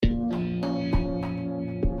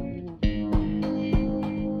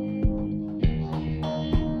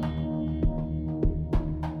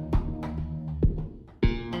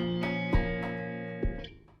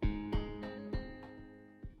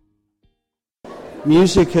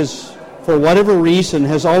music has, for whatever reason,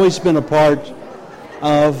 has always been a part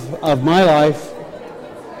of my life.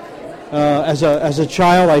 As a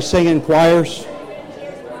child, I sang in choirs.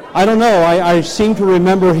 I don't know, I seem to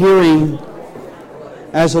remember hearing,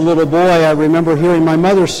 as a little boy, I remember hearing my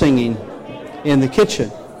mother singing in the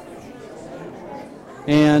kitchen.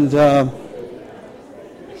 And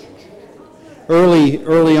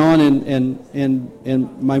early on in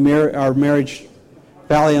our marriage,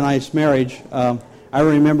 Valley and I's marriage, I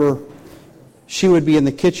remember she would be in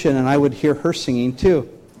the kitchen and I would hear her singing too.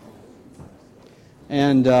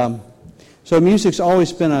 And so music's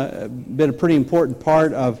always been a pretty important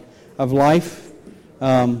part of life.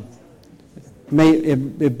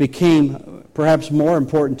 It became perhaps more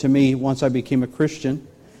important to me once I became a Christian.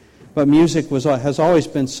 But music has always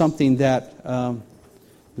been something that I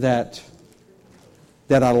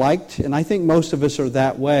liked, and I think most of us are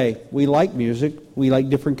that way. We like music. We like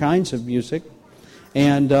different kinds of music.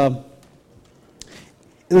 And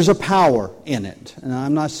there's a power in it. And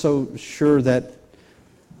I'm not so sure that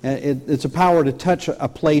it's a power to touch a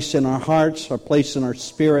place in our hearts, a place in our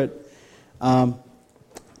spirit, that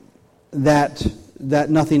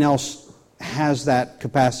nothing else has that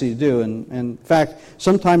capacity to do. And in fact,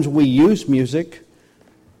 sometimes we use music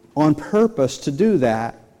on purpose to do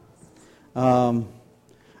that.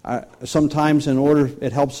 Sometimes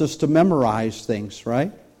it helps us to memorize things,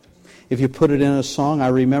 right? If you put it in a song, I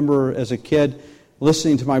remember as a kid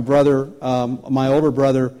listening to my brother, my older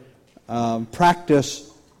brother, practice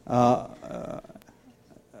a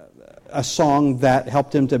song that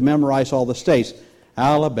helped him to memorize all the states.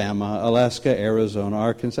 Alabama, Alaska, Arizona,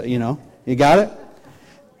 Arkansas, you got it?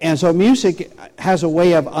 And so music has a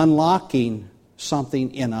way of unlocking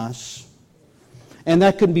something in us. And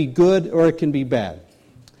that can be good or it can be bad.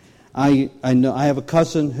 I know I have a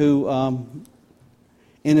cousin who,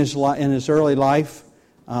 in his early life,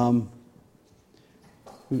 he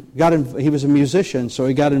was a musician, so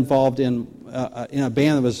he got involved in a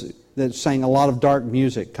band that sang a lot of dark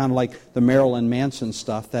music, kind of like the Marilyn Manson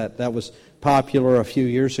stuff that was popular a few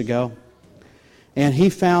years ago. And he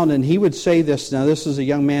found, and he would say this. Now, this is a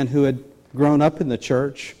young man who had grown up in the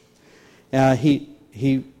church. He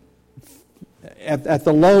at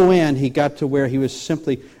the low end, he got to where he was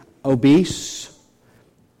simply obese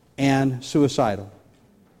and suicidal.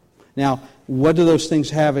 Now, what do those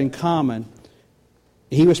things have in common?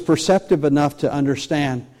 He was perceptive enough to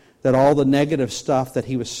understand that all the negative stuff that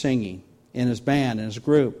he was singing in his band, in his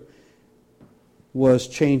group, was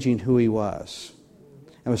changing who he was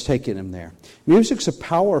and was taking him there. Music's a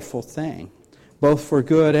powerful thing, both for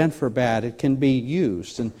good and for bad. It can be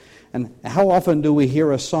used. And how often do we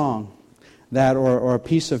hear a song that or a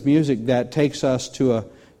piece of music that takes us to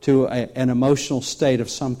an emotional state of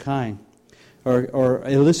some kind, or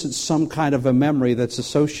elicits some kind of a memory that's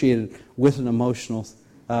associated with an emotional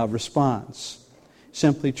response?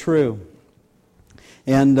 Simply true.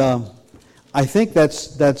 And I think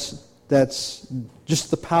that's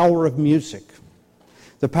just the power of music.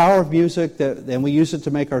 The power of music, and we use it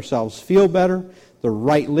to make ourselves feel better. The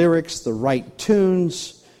right lyrics, the right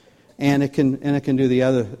tunes, and it can do the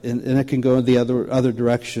other, and it can go in the other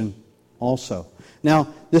direction also.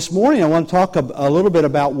 Now, this morning I want to talk a little bit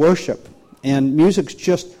about worship, and music's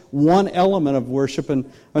just one element of worship. And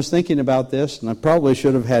I was thinking about this, and I probably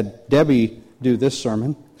should have had Debbie do this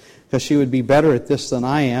sermon because she would be better at this than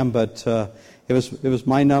I am. But it was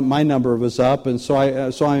my number was up, and so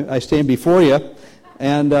I stand before you.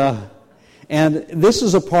 And this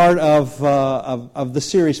is a part of the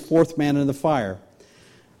series Fourth Man in the Fire.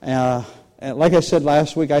 Like I said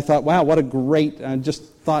last week, I thought, wow, I just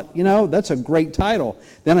thought, that's a great title.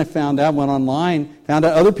 Then I went online, found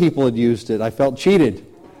out other people had used it. I felt cheated.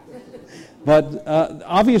 But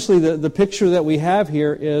obviously the picture that we have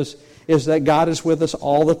here is that God is with us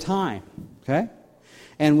all the time, okay?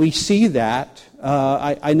 And we see that.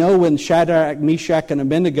 I know when Shadrach, Meshach, and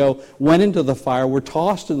Abednego went into the fire, were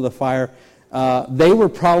tossed into the fire, they were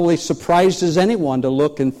probably surprised as anyone to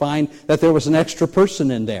look and find that there was an extra person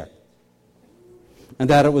in there, and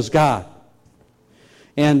that it was God.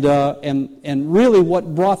 And really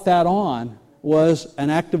what brought that on was an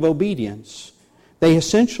act of obedience. They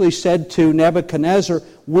essentially said to Nebuchadnezzar,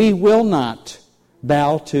 "We will not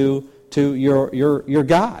bow to your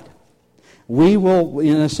God. We will,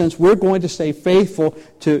 in a sense, we're going to stay faithful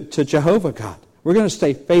to Jehovah God. We're going to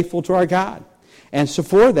stay faithful to our God." And so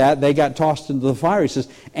for that, they got tossed into the fire, he says.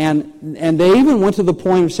 And they even went to the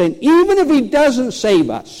point of saying, even if he doesn't save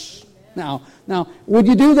us. Now, would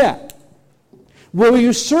you do that? Will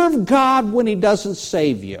you serve God when he doesn't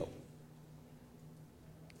save you?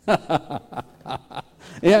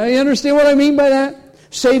 Yeah, you understand what I mean by that?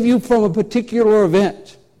 Save you from a particular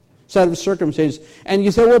event, set of circumstances. And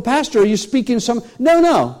you say, well, Pastor, are you speaking some...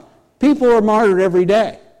 No. People are martyred every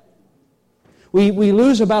day. We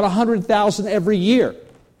lose about 100,000 every year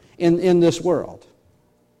in this world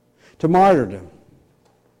to martyrdom.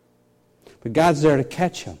 But God's there to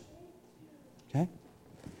catch them. Okay?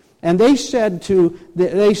 And they said to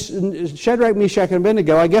Shadrach, Meshach, and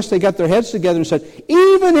Abednego, I guess they got their heads together and said,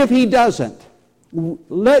 even if he doesn't,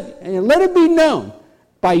 let it be known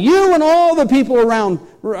by you and all the people around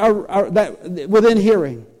that within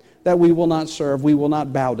hearing that we will not serve, we will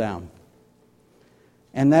not bow down.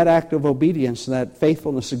 And that act of obedience, that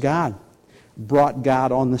faithfulness to God, brought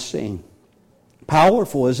God on the scene.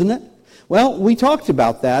 Powerful, isn't it? Well, we talked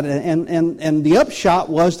about that, and the upshot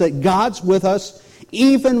was that God's with us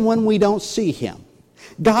even when we don't see Him.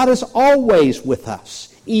 God is always with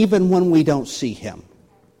us, even when we don't see Him.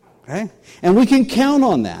 Okay? And we can count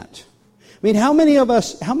on that. I mean, how many of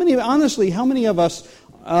us, I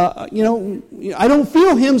don't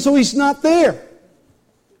feel Him, so He's not there.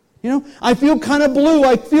 I feel kind of blue.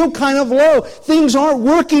 I feel kind of low. Things aren't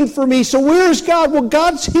working for me, so where's God? Well,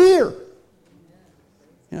 God's here.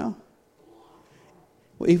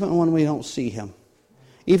 Even when we don't see Him,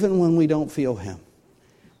 even when we don't feel Him,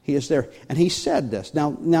 He is there. And He said this.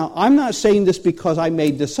 Now I'm not saying this because I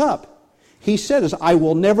made this up. He said this, I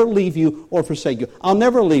will never leave you or forsake you. I'll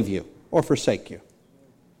never leave you or forsake you.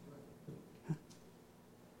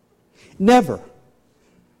 Never.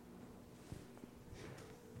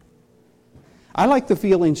 I like the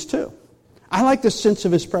feelings too. I like the sense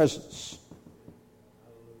of His presence.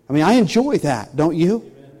 I mean, I enjoy that, don't you?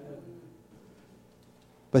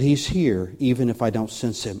 But He's here even if I don't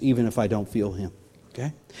sense Him, even if I don't feel Him.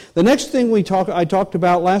 Okay? The next thing I talked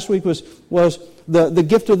about last week was the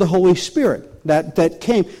gift of the Holy Spirit that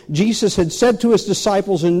came. Jesus had said to His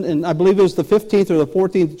disciples in I believe it was the 15th or the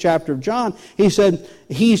 14th chapter of John, He said,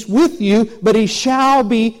 He's with you, but He shall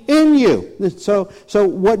be in you. So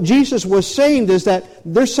what Jesus was saying is that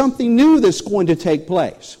there's something new that's going to take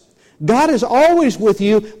place. God is always with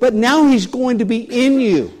you, but now He's going to be in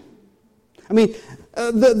you. I mean,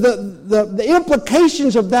 the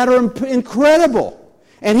implications of that are incredible.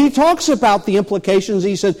 And He talks about the implications.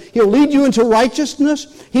 He said, He'll lead you into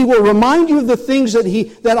righteousness. He will remind you of the things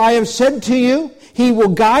that I have said to you. He will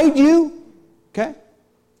guide you. Okay?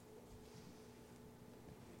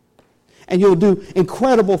 And you'll do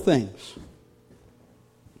incredible things.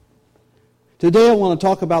 Today I want to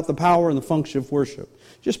talk about the power and the function of worship.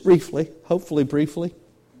 Just briefly, hopefully briefly.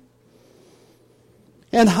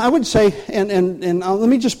 And I would say, and let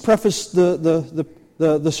me just preface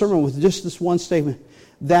the sermon with just this one statement,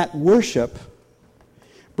 that worship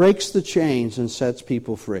breaks the chains and sets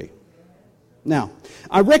people free. Now,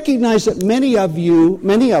 I recognize that many of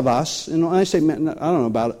us, and when I say, I don't know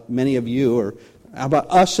about many of you or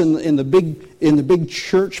about us in the big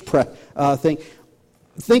church thing,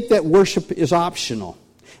 think that worship is optional.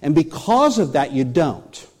 And because of that, you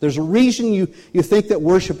don't. There's a reason you think that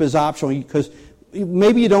worship is optional, because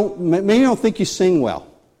maybe you don't think you sing well.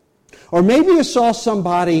 Or maybe you saw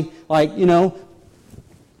somebody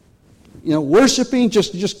worshiping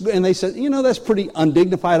just and they said, that's pretty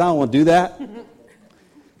undignified. I don't want to do that.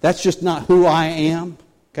 That's just not who I am.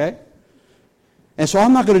 Okay? And so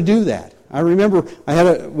I'm not going to do that. I remember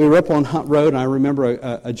we were up on Hunt Road, and I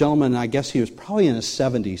remember a gentleman, I guess he was probably in his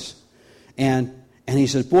 70s, and he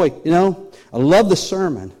says, boy, I love the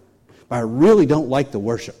sermon, but I really don't like the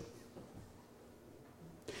worship.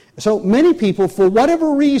 So many people, for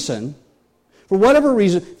whatever reason,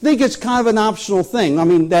 think it's kind of an optional thing. I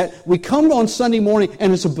mean, that we come on Sunday morning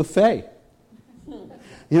and it's a buffet.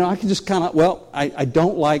 I can just kind of, I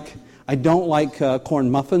don't like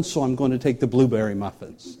corn muffins, so I'm going to take the blueberry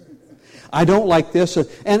muffins. I don't like this,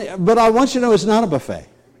 but I want you to know it's not a buffet.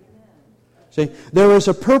 See, there is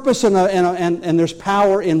a purpose and there's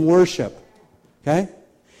power in worship. Okay?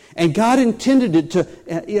 And God intended it to,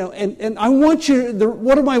 and I want you,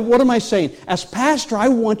 what am I saying? As pastor, I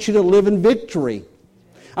want you to live in victory.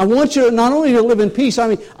 I want you not only to live in peace,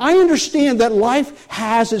 I understand that life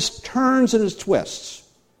has its turns and its twists.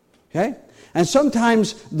 Okay? And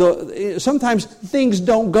sometimes things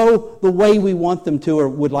don't go the way we want them to or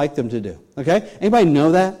would like them to do. Okay? Anybody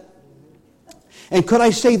know that? And could I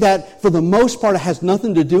say that for the most part it has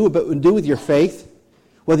nothing to do with your faith?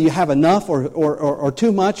 Whether you have enough or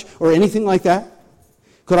too much or anything like that?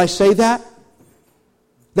 Could I say that?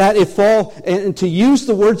 That and to use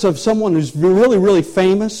the words of someone who's really, really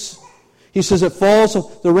famous, he says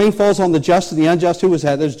the rain falls on the just and the unjust. Who was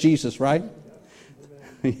that? There's Jesus, right?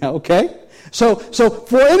 Yeah, okay. So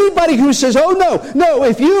for anybody who says, oh no,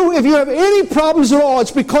 if you have any problems at all,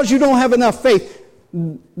 it's because you don't have enough faith,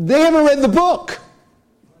 they haven't read the book.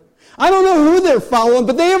 I don't know who they're following,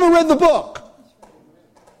 but they haven't read the book.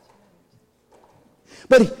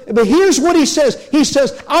 But here's what he says. He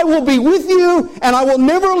says, I will be with you, and I will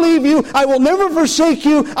never leave you. I will never forsake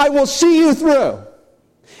you. I will see you through.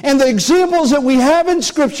 And the examples that we have in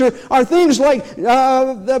Scripture are things like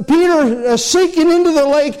Peter sinking into the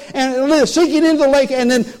lake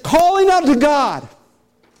and then calling out to God.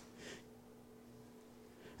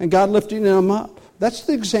 And God lifting him up. That's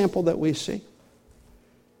the example that we see.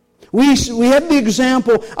 We had the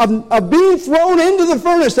example of being thrown into the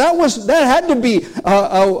furnace. That had to be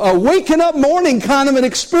a waking up morning kind of an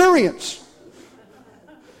experience.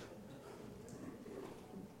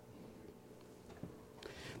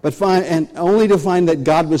 And only to find that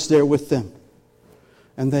God was there with them.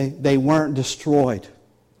 And they weren't destroyed.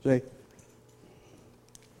 See?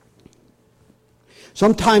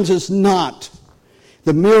 Sometimes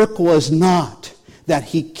the miracle is not that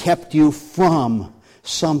He kept you from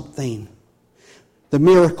something. The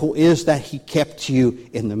miracle is that He kept you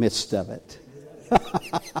in the midst of it.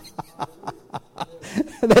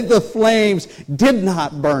 That the flames did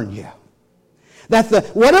not burn you. That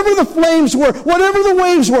whatever the flames were, whatever the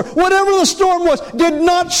waves were, whatever the storm was, did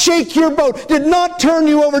not shake your boat, did not turn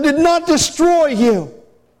you over, did not destroy you.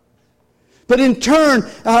 But in turn,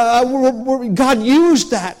 God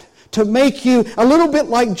used that to make you a little bit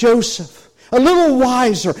like Joseph. A little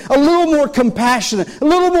wiser, a little more compassionate, a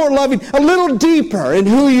little more loving, a little deeper in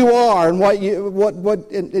who you are and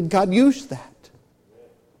and God used that.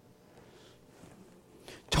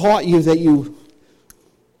 Taught you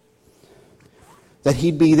that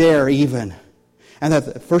He'd be there even. And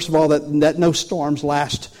that, first of all, that no storms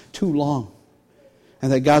last too long.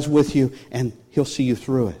 And that God's with you and He'll see you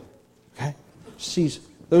through it. Okay?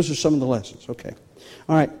 Those are some of the lessons. Okay.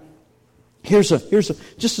 All right. Here's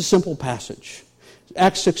just a simple passage.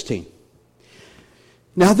 Acts 16.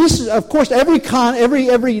 Now this is, of course, every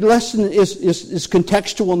lesson is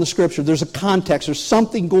contextual in the Scripture. There's a context. There's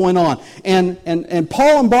something going on. And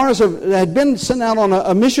Paul and Barnabas had been sent out on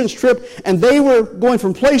a missions trip, and they were going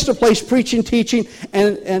from place to place preaching, teaching,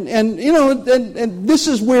 and this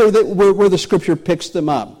is where the Scripture picks them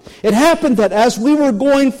up. It happened that as we were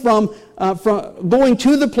going from going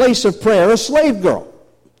to the place of prayer, a slave girl,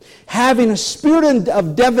 having a spirit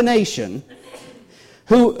of divination,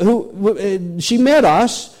 who she met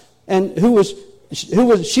us, and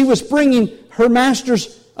she was bringing her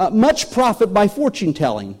masters much profit by fortune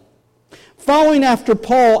telling. Following after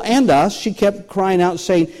Paul and us, she kept crying out,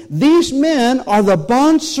 saying, "These men are the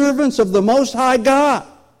bondservants of the Most High God,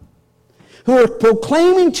 who are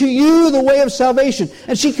proclaiming to you the way of salvation."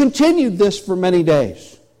 And she continued this for many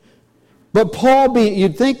days. But Paul,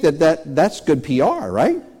 you'd think that's good PR,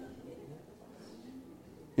 right?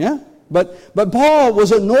 Yeah, but Paul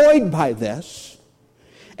was annoyed by this,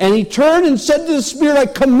 and he turned and said to the Spirit, "I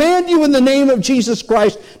command you in the name of Jesus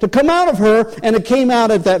Christ to come out of her," and it came out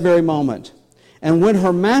at that very moment. And when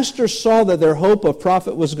her masters saw that their hope of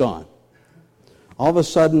profit was gone, all of a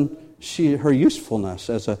sudden her usefulness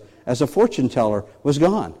as a fortune teller was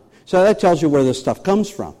gone. So that tells you where this stuff comes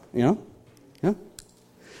from, Yeah.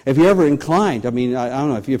 If you're ever inclined, I don't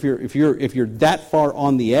know if you're that far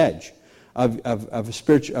on the edge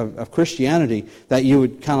of Christianity that you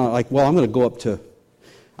would kind of like, well, I'm going to go up to,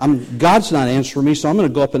 God's not answering me, so I'm going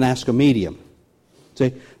to go up and ask a medium.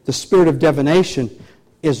 See, the spirit of divination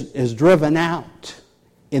is driven out,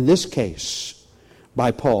 in this case, by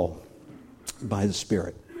Paul, by the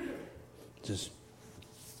Spirit.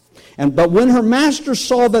 But when her masters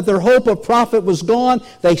saw that their hope of profit was gone,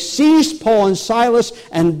 they seized Paul and Silas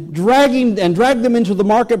and dragged them into the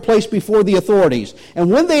marketplace before the authorities. And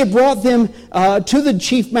when they had brought them to the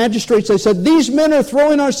chief magistrates, they said, "These men are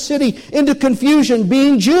throwing our city into confusion,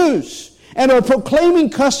 being Jews, and are proclaiming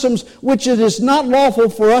customs which it is not lawful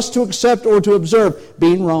for us to accept or to observe,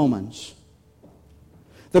 being Romans."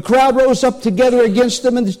 The crowd rose up together against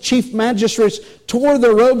them, and the chief magistrates tore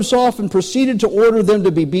their robes off and proceeded to order them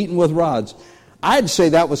to be beaten with rods. I'd say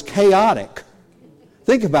that was chaotic.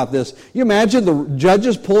 Think about this. You imagine the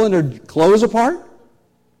judges pulling their clothes apart?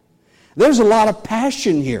 There's a lot of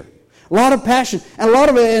passion here. A lot of passion. And a lot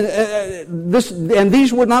of and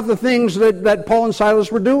these were not the things that Paul and Silas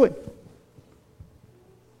were doing.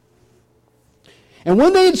 And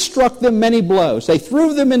when they had struck them many blows, they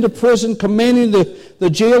threw them into prison, commanding the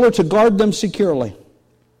jailer to guard them securely.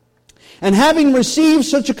 And having received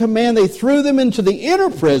such a command, they threw them into the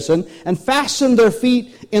inner prison and fastened their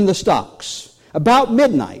feet in the stocks. About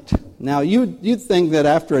midnight, Now, you'd think that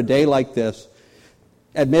after a day like this,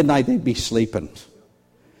 at midnight they'd be sleeping.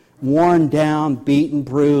 Worn down, beaten,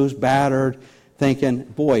 bruised, battered, thinking,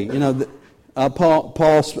 boy,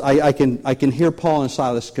 I can hear Paul and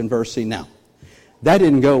Silas conversing now. That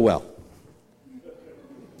didn't go well.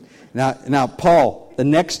 Now, Paul, the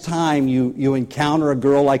next time you encounter a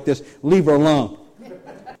girl like this, leave her alone.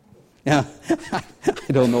 Yeah, I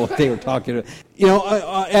don't know what they were talking about.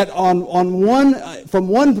 From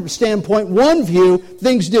one standpoint, one view,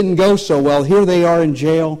 things didn't go so well. Here they are in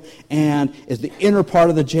jail, and it's the inner part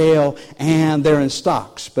of the jail, and they're in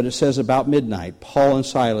stocks. But it says about midnight, Paul and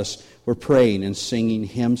Silas were praying and singing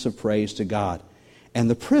hymns of praise to God, and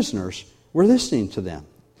the prisoners were listening to them.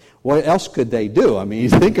 What else could they do? I mean, you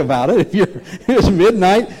think about it. It's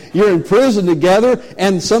midnight, you're in prison together,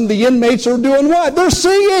 and some of the inmates are doing what? They're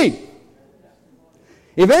singing.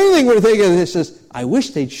 If anything, we're thinking this is, I wish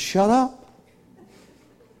they'd shut up.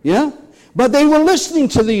 Yeah? But they were listening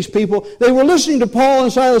to these people. They were listening to Paul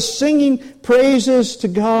and Silas singing praises to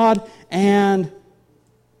God, and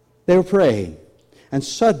they were praying. And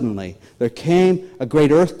suddenly there came a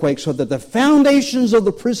great earthquake, so that the foundations of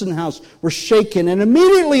the prison house were shaken, and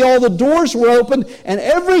immediately all the doors were opened, and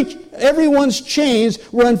everyone's chains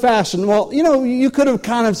were unfastened. Well, you could have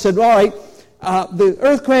kind of said, all right, the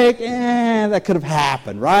earthquake, that could have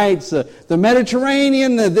happened, right? It's the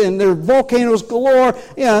Mediterranean, and there are volcanoes galore.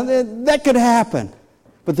 That could happen.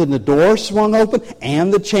 But then the doors swung open,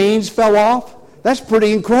 and the chains fell off. That's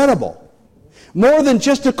pretty incredible. More than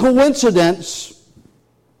just a coincidence.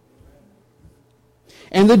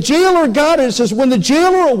 And the jailer got it. It says, when the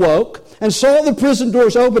jailer awoke and saw the prison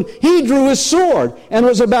doors open, he drew his sword and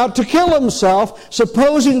was about to kill himself,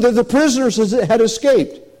 supposing that the prisoners had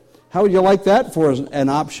escaped. How would you like that for an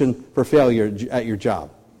option for failure at your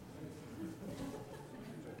job?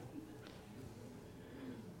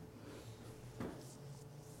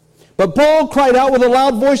 But Paul cried out with a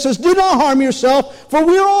loud voice, says, do not harm yourself, for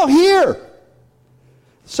we're all here.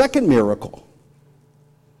 Second miracle.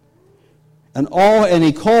 And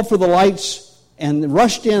he called for the lights and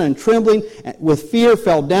rushed in, and trembling with fear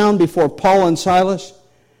fell down before Paul and Silas.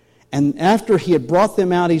 And after he had brought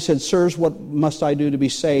them out, he said, sirs, what must I do to be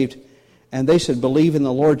saved? And they said, believe in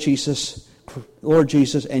the Lord Jesus,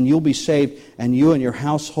 and you'll be saved, and you and your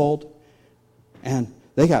household. And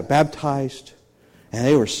they got baptized, and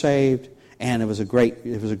they were saved, and it was a great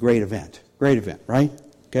event. Great event, right?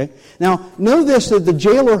 Okay. Now, know this, that the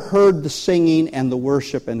jailer heard the singing and the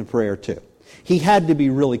worship and the prayer too. He had to be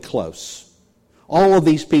really close. All of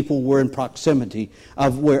these people were in proximity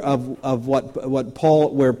of where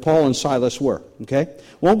Paul and Silas were. Okay?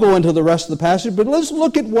 Won't go into the rest of the passage, but let's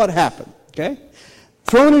look at what happened. Okay?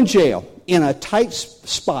 Thrown in jail in a tight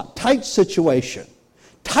spot, tight situation,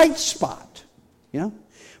 tight spot.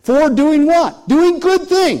 For doing what? Doing good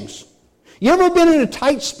things. You ever been in a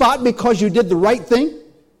tight spot because you did the right thing?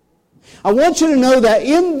 I want you to know that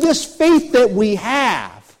in this faith that we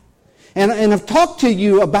have, and I've talked to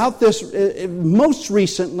you about this most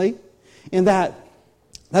recently, in that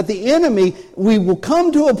the enemy, we will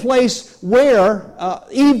come to a place where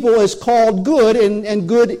evil is called good and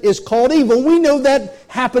good is called evil. We know that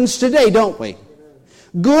happens today, don't we?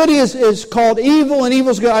 Good is called evil and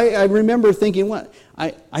evil is good. I remember thinking, what?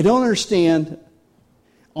 I don't understand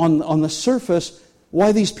on the surface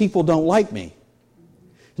why these people don't like me.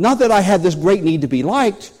 Not that I had this great need to be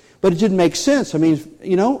liked, but it didn't make sense. I mean,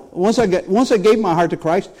 once I gave my heart to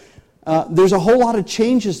Christ, there's a whole lot of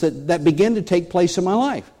changes that began to take place in my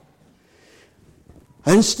life.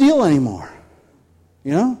 I didn't steal anymore.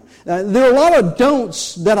 There are a lot of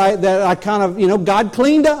don'ts that I kind of, God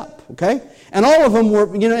cleaned up, okay? And all of them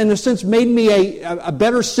were, in a sense, made me a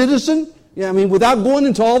better citizen. Without going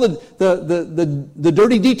into all the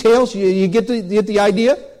dirty details, you get the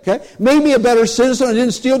idea. Okay, made me a better citizen. I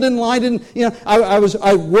didn't steal, didn't lie,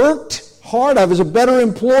 I worked hard. I was a better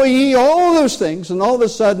employee. All of those things, and all of a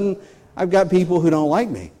sudden, I've got people who don't like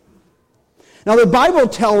me. Now, the Bible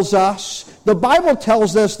tells us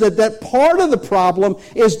that part of the problem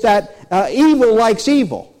is that evil likes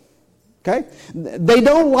evil. Okay, they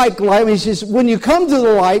don't like light. He says, when you come to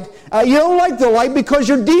the light, you don't like the light because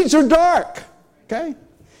your deeds are dark. Okay.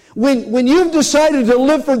 When you've decided to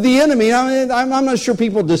live for the enemy, I'm not sure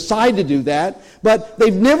people decide to do that, but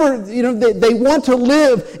they've never, they want to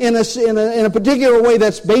live in a particular way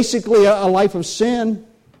that's basically a life of sin.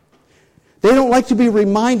 They don't like to be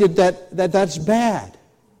reminded that's bad.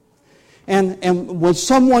 And when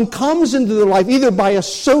someone comes into their life, either by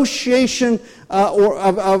association or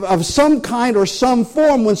of some kind or some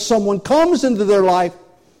form, when someone comes into their life,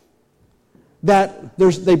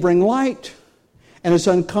 they bring light. And it's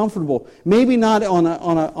uncomfortable. Maybe not on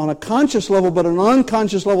a conscious level, but on an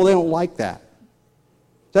unconscious level, they don't like that.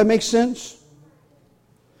 Does that make sense?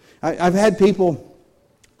 I've had people,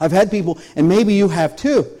 and maybe you have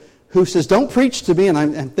too, who says, don't preach to me. And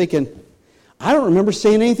I'm thinking, I don't remember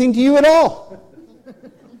saying anything to you at all.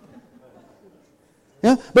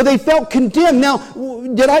 Yeah? But they felt condemned. Now,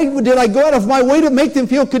 did I go out of my way to make them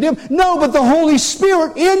feel condemned? No, but the Holy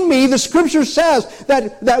Spirit in me, the Scripture says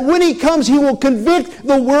that when He comes, He will convict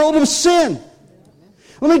the world of sin.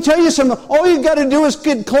 Let me tell you something. All you've got to do is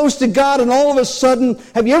get close to God, and all of a sudden,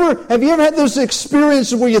 have you ever had those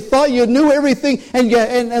experiences where you thought you knew everything,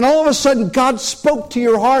 and all of a sudden God spoke to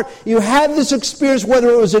your heart? You had this experience,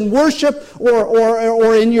 whether it was in worship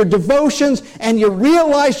or in your devotions, and you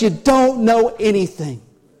realized you don't know anything.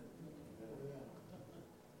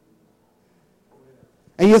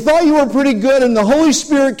 And you thought you were pretty good, and the Holy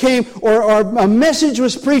Spirit came, or a message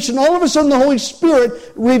was preached, and all of a sudden the Holy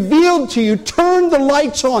Spirit revealed to you, turned the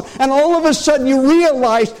lights on, and all of a sudden you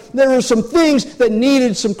realized there were some things that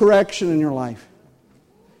needed some correction in your life.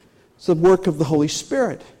 It's the work of the Holy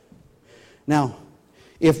Spirit. Now,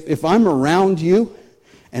 if I'm around you,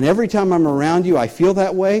 and every time I'm around you I feel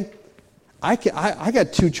that way, I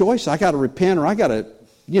got two choices. I got to repent, or I got to,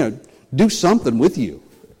 do something with you.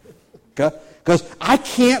 Okay? Because I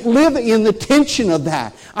can't live in the tension of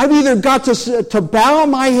that. I've either got to bow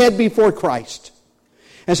my head before Christ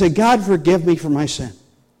and say, God, forgive me for my sin.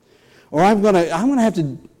 Or I'm going to have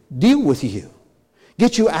to deal with you.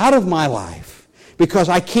 Get you out of my life. Because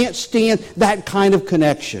I can't stand that kind of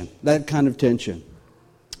connection, that kind of tension.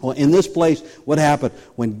 Well, in this place, what happened?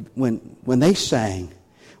 When they sang,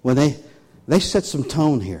 when they set some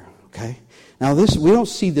tone here, okay? Now, we don't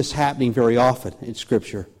see this happening very often in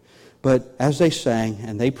Scripture. But as they sang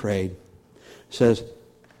and they prayed, it says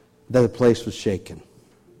that the place was shaken.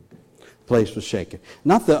 The place was shaken.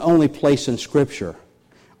 Not the only place in Scripture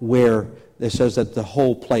where it says that the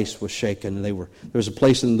whole place was shaken. There's a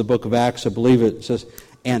place in the book of Acts, I believe it says,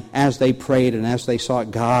 and as they prayed and as they sought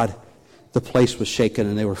God, the place was shaken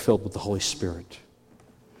and they were filled with the Holy Spirit.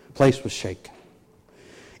 The place was shaken.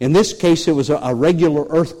 In this case, it was a regular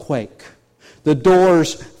earthquake. The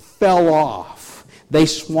doors fell off. They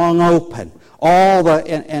swung open.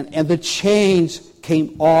 And the chains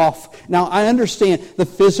came off. Now, I understand the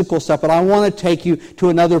physical stuff, but I want to take you to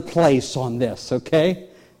another place on this, okay?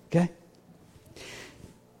 Okay?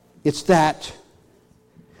 It's that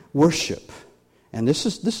worship. And this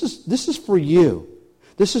is for you.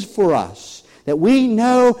 This is for us. That we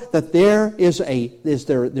know that there is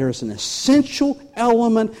an essential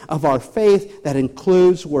element of our faith that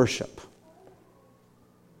includes worship.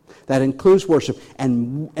 That includes worship.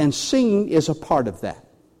 And singing is a part of that.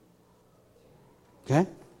 Okay?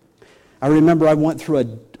 I remember I went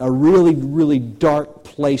through a really, really dark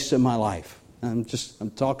place in my life. I'm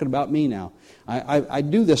talking about me now. I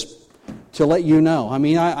do this to let you know. I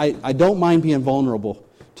mean, I don't mind being vulnerable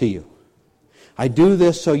to you. I do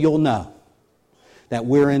this so you'll know that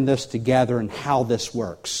we're in this together and how this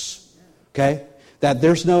works. Okay? That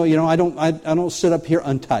there's no, I don't sit up here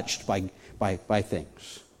untouched by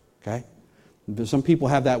things. Okay? Some people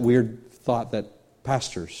have that weird thought that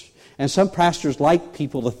pastors, and some pastors like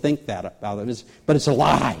people to think that about them, but it's a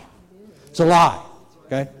lie. It's a lie.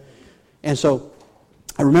 Okay? And so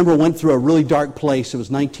I remember I went through a really dark place. It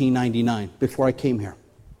was 1999 before I came here.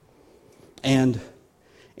 And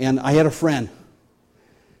I had a friend.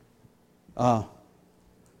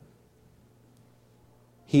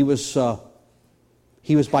 He was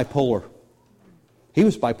bipolar. He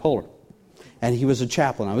was bipolar. And he was a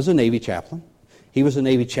chaplain. I was a Navy chaplain. He was a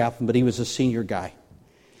Navy chaplain, but he was a senior guy.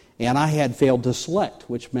 And I had failed to select,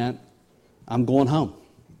 which meant I'm going home.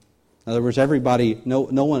 In other words, everybody, no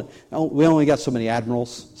one, we only got so many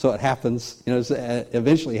admirals, so it happens.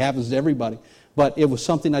 Eventually it happens to everybody. But it was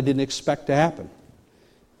something I didn't expect to happen.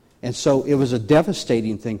 And so it was a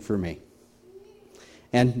devastating thing for me.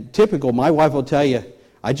 And typical, my wife will tell you,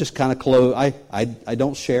 I just kind of close, I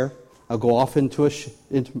don't share. I'll go off into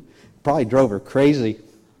probably drove her crazy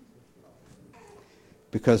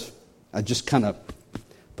because I just kind of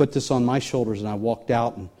put this on my shoulders and I walked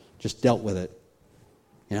out and just dealt with it.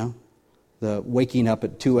 The waking up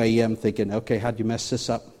at 2 a.m. thinking, okay, how'd you mess this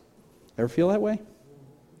up? Ever feel that way?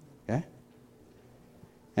 Okay.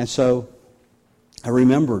 And so I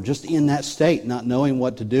remember just in that state, not knowing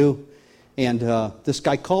what to do. And this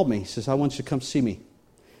guy called me. He says, I want you to come see me.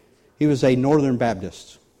 He was a Northern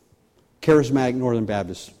Baptist. Charismatic Northern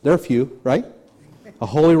Baptist. There are a few, right? A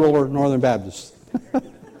holy roller Northern Baptist.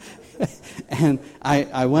 And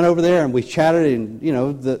I went over there and we chatted and,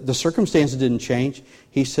 the circumstances didn't change.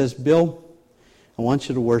 He says, Bill, I want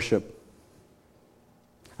you to worship.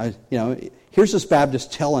 Here's this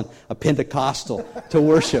Baptist telling a Pentecostal to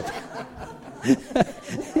worship.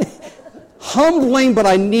 Humbling, but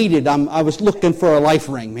I needed. I was looking for a life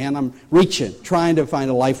ring, man. I'm reaching, trying to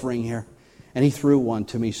find a life ring here. And he threw one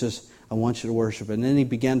to me. He says, I want you to worship. And then he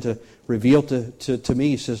began to reveal to me.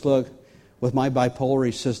 He says, look, with my bipolar,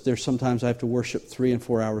 he says, there's sometimes I have to worship 3 and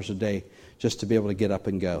 4 hours a day just to be able to get up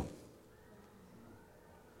and go.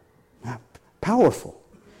 Powerful.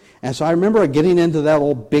 And so I remember getting into that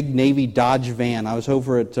old big Navy Dodge van. I was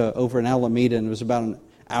over in Alameda, and it was about an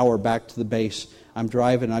hour back to the base. I'm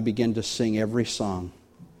driving, and I begin to sing every song.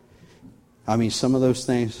 I mean, some of those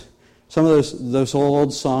things, some of those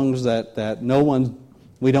old songs that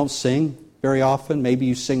we don't sing very often. Maybe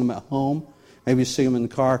you sing them at home. Maybe you sing them in the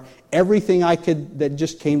car. Everything that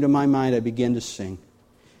just came to my mind, I began to sing.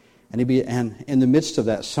 And in the midst of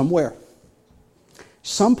that,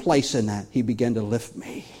 someplace in that, he began to lift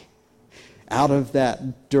me out of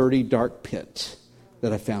that dirty, dark pit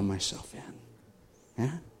that I found myself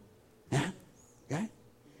in. Yeah? Okay?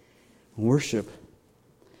 Worship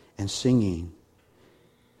and singing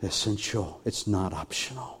is essential. It's not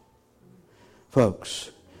optional.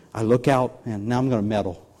 Folks, I look out, and now I'm going to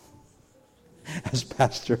meddle. As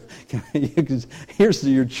pastor, here's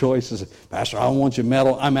your choices. Pastor, I don't want you to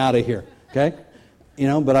meddle. I'm out of here. Okay?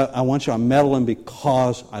 But I want you to meddle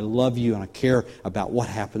because I love you and I care about what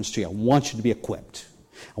happens to you. I want you to be equipped.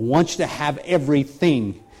 I want you to have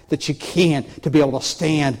everything that you can to be able to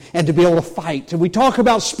stand and to be able to fight. And we talk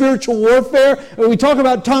about spiritual warfare, and we talk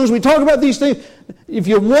about tongues, we talk about these things. If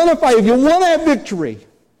you want to fight, if you want to have victory,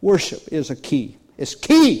 worship is a key. It's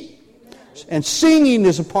key. And singing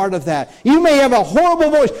is a part of that. You may have a horrible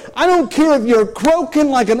voice. I don't care if you're croaking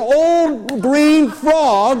like an old green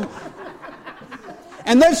frog.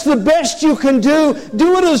 And that's the best you can do.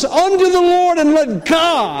 Do it as unto the Lord and let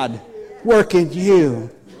God work in you.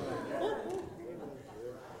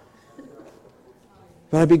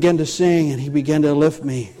 But I began to sing, and he began to lift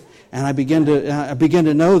me. And I began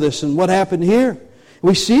to know this. And what happened here?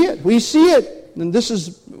 We see it. We see it. And this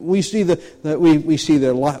is, we see the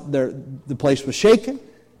place was shaken.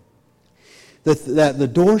 That the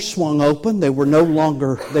door swung open. They were no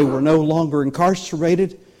longer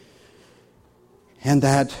incarcerated. And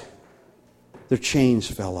that their chains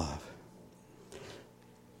fell off.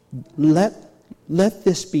 Let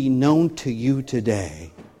this be known to you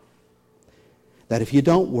today, that if you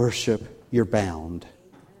don't worship, you're bound.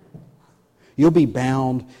 You'll be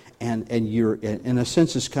bound, and you're, in a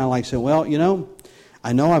sense, it's kind of like saying, well,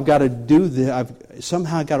 I know I've got to do this. I've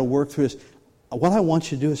somehow got to work through this. What I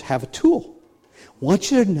want you to do is have a tool. I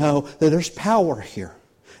want you to know that there's power here.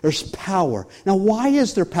 There's power. Now, why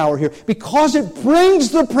is there power here? Because it brings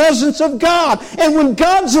the presence of God. And when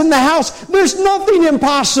God's in the house, there's nothing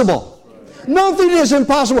impossible. Nothing is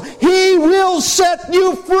impossible. He will set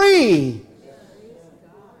you free.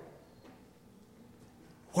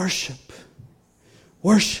 Worship.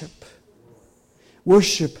 Worship.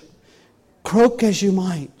 Worship. Croak as you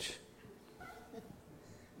might.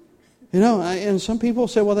 And some people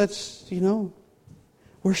say, well, that's,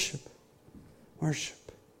 worship. Worship.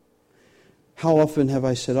 How often have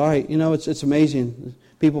I said, all right, it's amazing.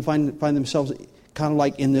 People find themselves kind of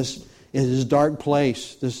like in this dark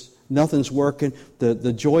place. Nothing's working.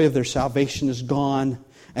 The joy of their salvation is gone,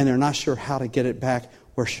 and they're not sure how to get it back.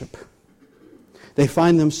 Worship. They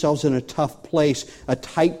find themselves in a tough place, a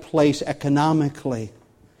tight place economically,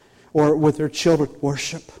 or with their children.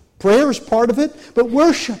 Worship. Prayer is part of it, but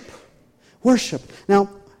worship. Worship. Now,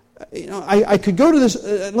 I could go to this.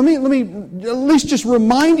 Let me at least just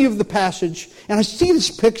remind you of the passage. And I see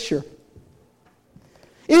this picture.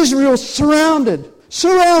 Israel surrounded.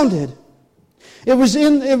 It was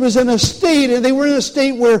in a state, and they were in a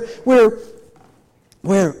state where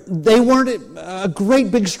they weren't a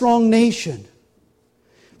great big strong nation,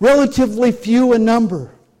 relatively few in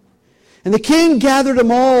number. And the king gathered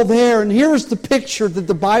them all there. And here's the picture that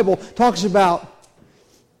the Bible talks about.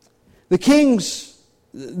 The kings.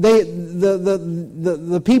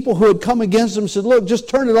 The people who had come against them said, look, just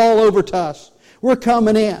turn it all over to us. We're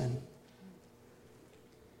coming in.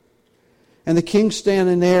 And the king's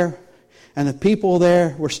standing there, and the people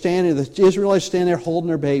there were standing, the Israelites standing there holding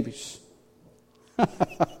their babies. And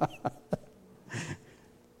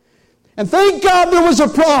thank God there was a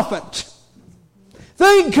prophet.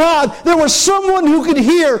 Thank God there was someone who could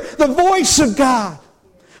hear the voice of God.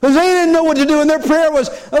 Because they didn't know what to do, and their prayer was,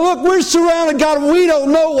 look, we're surrounded, God, we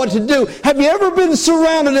don't know what to do. Have you ever been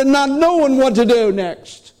surrounded and not knowing what to do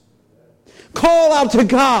next? Call out to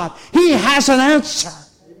God. He has an answer.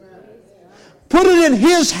 Put it in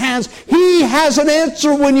His hands. He has an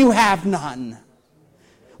answer when you have none.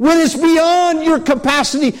 When it's beyond your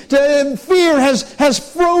capacity, fear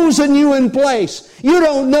has frozen you in place. You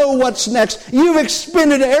don't know what's next. You've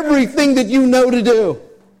expended everything that you know to do.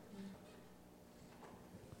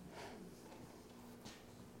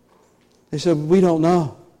 They said, we don't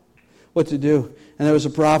know what to do. And there was a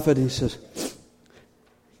prophet, he says,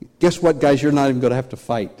 guess what, guys, you're not even going to have to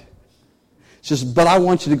fight. He says, but I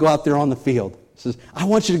want you to go out there on the field. He says, I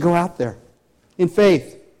want you to go out there in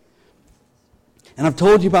faith. And I've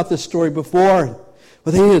told you about this story before.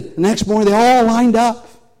 But the next morning, they all lined up.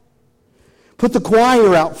 Put the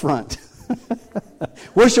choir out front.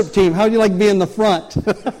 Worship team, how do you like being in the front of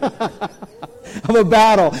a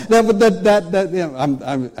battle? The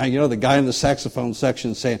guy in the saxophone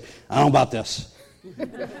section saying, I don't know about this.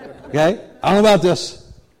 Okay? I don't know about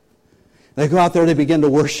this. They go out there, they begin to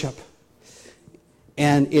worship.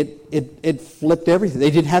 And it flipped everything.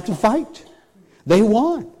 They didn't have to fight. They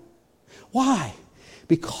won. Why?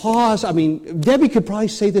 Because, Debbie could probably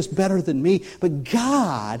say this better than me, but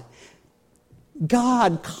God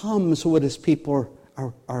comes when His people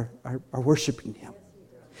are worshiping Him.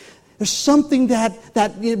 There's something that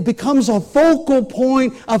it becomes a focal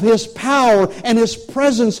point of His power and His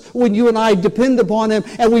presence when you and I depend upon Him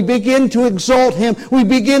and we begin to exalt Him, we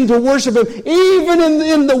begin to worship Him, even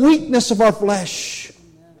in the weakness of our flesh.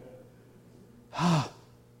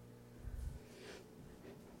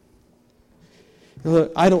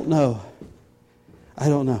 Look, I don't know.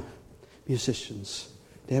 Musicians,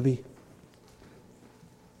 Debbie.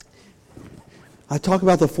 I talk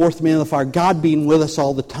about the fourth man of the fire, God being with us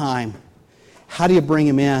all the time. How do you bring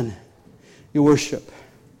Him in? You worship.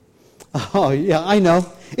 Oh, yeah, I know.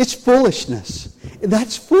 It's foolishness.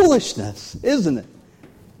 That's foolishness, isn't it?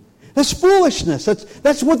 That's foolishness.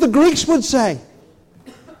 That's what the Greeks would say.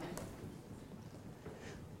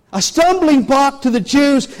 A stumbling block to the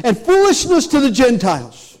Jews and foolishness to the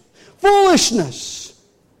Gentiles. Foolishness.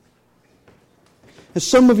 And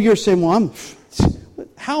some of you are saying, well,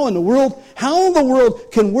 how in the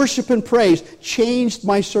world can worship and praise change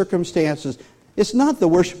my circumstances? It's not the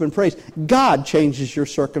worship and praise. God changes your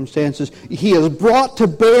circumstances. He is brought to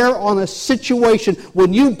bear on a situation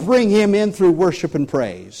when you bring Him in through worship and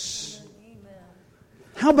praise.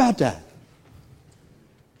 How about that?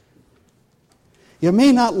 You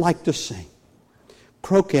may not like to sing.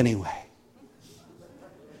 Croak anyway.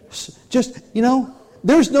 Just,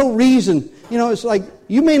 there's no reason. It's like,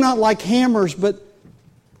 you may not like hammers, but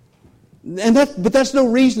that's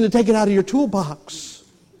no reason to take it out of your toolbox.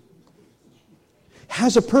 It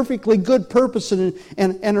has a perfectly good purpose and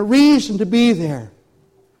a reason to be there.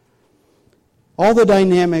 All the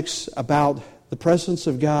dynamics about the presence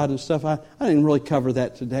of God and stuff, I didn't really cover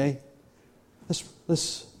that today.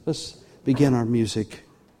 Let's begin our music.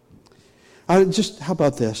 How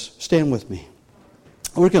about this? Stand with me.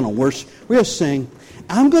 We're going to worship. We're going to sing.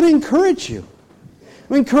 I'm going to encourage you.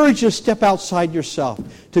 I encourage you to step outside yourself,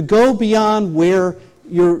 to go beyond where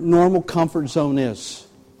your normal comfort zone is.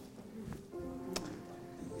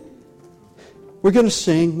 We're going to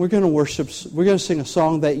sing. We're going to worship. We're going to sing a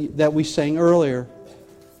song that we sang earlier.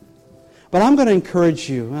 But I'm going to encourage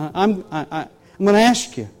you. I'm going to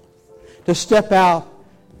ask you to step out.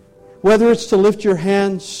 Whether it's to lift your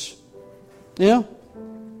hands, if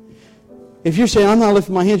you're saying, I'm not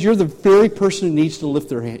lifting my hands, you're the very person who needs to lift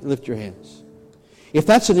your hands. If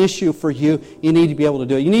that's an issue for you, you need to be able to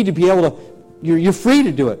do it. You need to be able to, you're free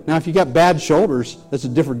to do it. Now, if you got bad shoulders, that's a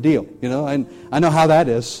different deal, and I know how that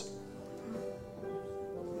is.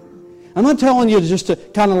 I'm not telling you just to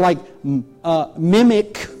kind of like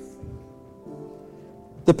mimic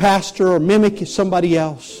the pastor or mimic somebody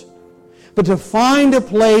else. But to find a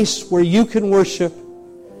place where you can worship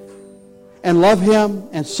and love Him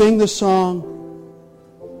and sing the songs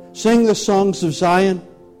of Zion.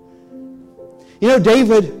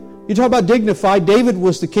 David, you talk about dignified, David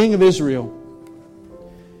was the king of Israel.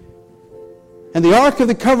 And the Ark of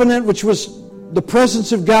the Covenant, which was the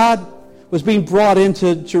presence of God, was being brought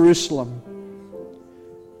into Jerusalem.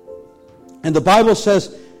 And the Bible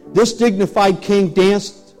says, this dignified king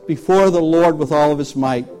danced before the Lord with all of his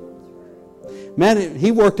might. Man,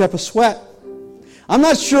 he worked up a sweat. I'm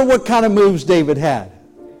not sure what kind of moves David had.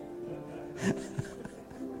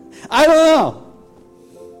 I don't know.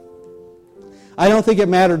 I don't think it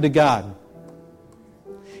mattered to God.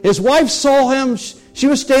 His wife saw him. She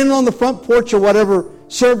was standing on the front porch or whatever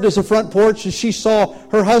served as a front porch, and she saw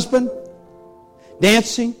her husband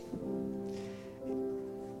dancing.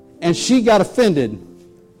 And she got offended.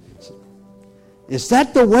 Is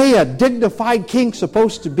that the way a dignified king's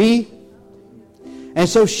supposed to be? And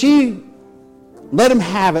so she Let him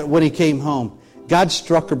have it when he came home. God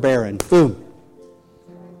struck her barren. Boom.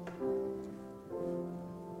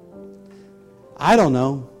 I don't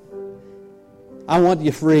know. I want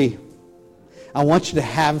you free. I want you to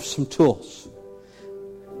have some tools.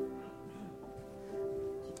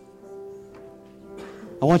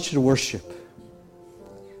 I want you to worship.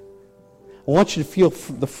 I want you to feel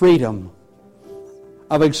the freedom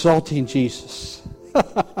of exalting Jesus.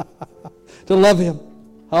 To love Him.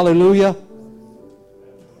 Hallelujah.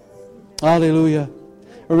 Hallelujah.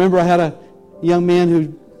 Remember, I had a young man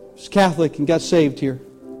who was Catholic and got saved here.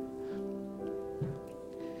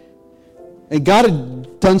 And God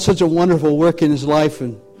had done such a wonderful work in his life,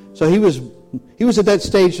 and so he was at that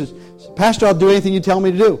stage. Pastor, I'll do anything you tell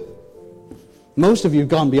me to do. Most of you have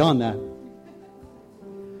gone beyond that.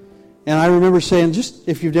 And I remember saying, just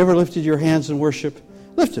if you've never lifted your hands in worship,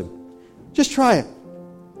 lift them. Just try it.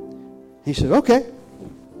 He said, okay.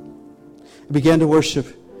 He began to worship,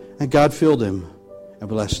 and God filled him and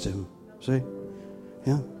blessed him. See?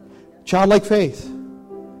 Yeah. Childlike faith.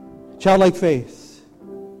 Childlike faith.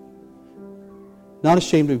 Not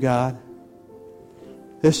ashamed of God.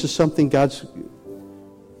 This is something God's...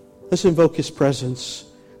 Let's invoke His presence.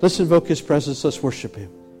 Let's invoke His presence. Let's worship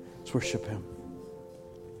Him. Let's worship Him.